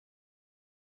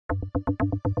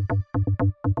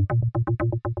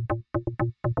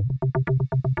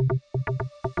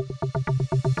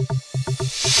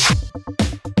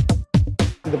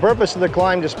The purpose of the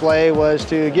Klim display was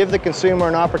to give the consumer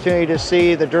an opportunity to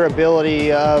see the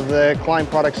durability of the Klim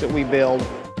products that we build.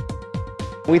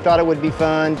 We thought it would be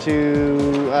fun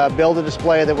to build a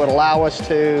display that would allow us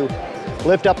to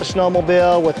lift up a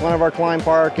snowmobile with one of our Klim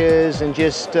parkas and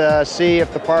just see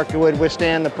if the parka would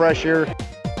withstand the pressure.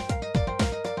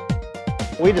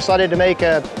 We decided to make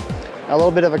a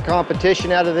little bit of a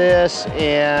competition out of this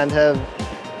and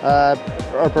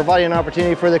are providing an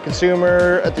opportunity for the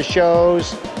consumer at the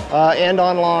shows and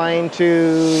online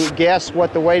to guess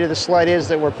what the weight of the sled is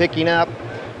that we're picking up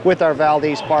with our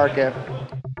Valdez parka.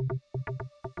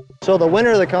 So the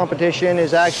winner of the competition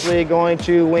is actually going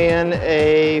to win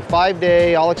a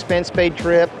 5-day all-expense-paid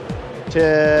trip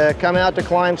to come out to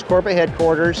Klim's corporate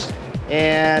headquarters,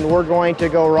 and we're going to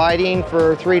go riding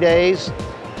for 3 days.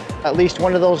 At least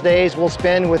one of those days we'll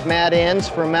spend with Matt Enns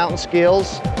from Mountain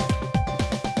Skills.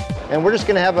 And we're just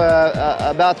going to have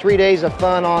about 3 days of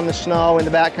fun on the snow in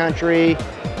the backcountry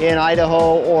in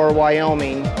Idaho or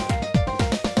Wyoming.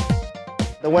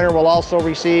 The winner will also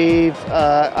receive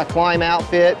a Klim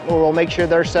outfit where we'll make sure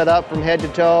they're set up from head to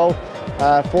toe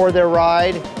for their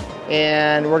ride.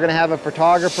 And we're going to have a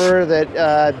photographer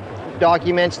that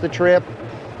documents the trip.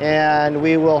 And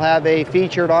we will have a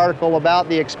featured article about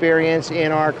the experience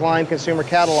in our Klim consumer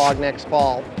catalog next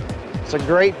fall. It's a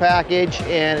great package,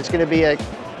 and it's going to be a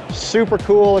super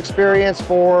cool experience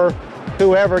for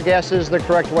whoever guesses the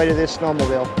correct weight of this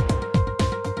snowmobile.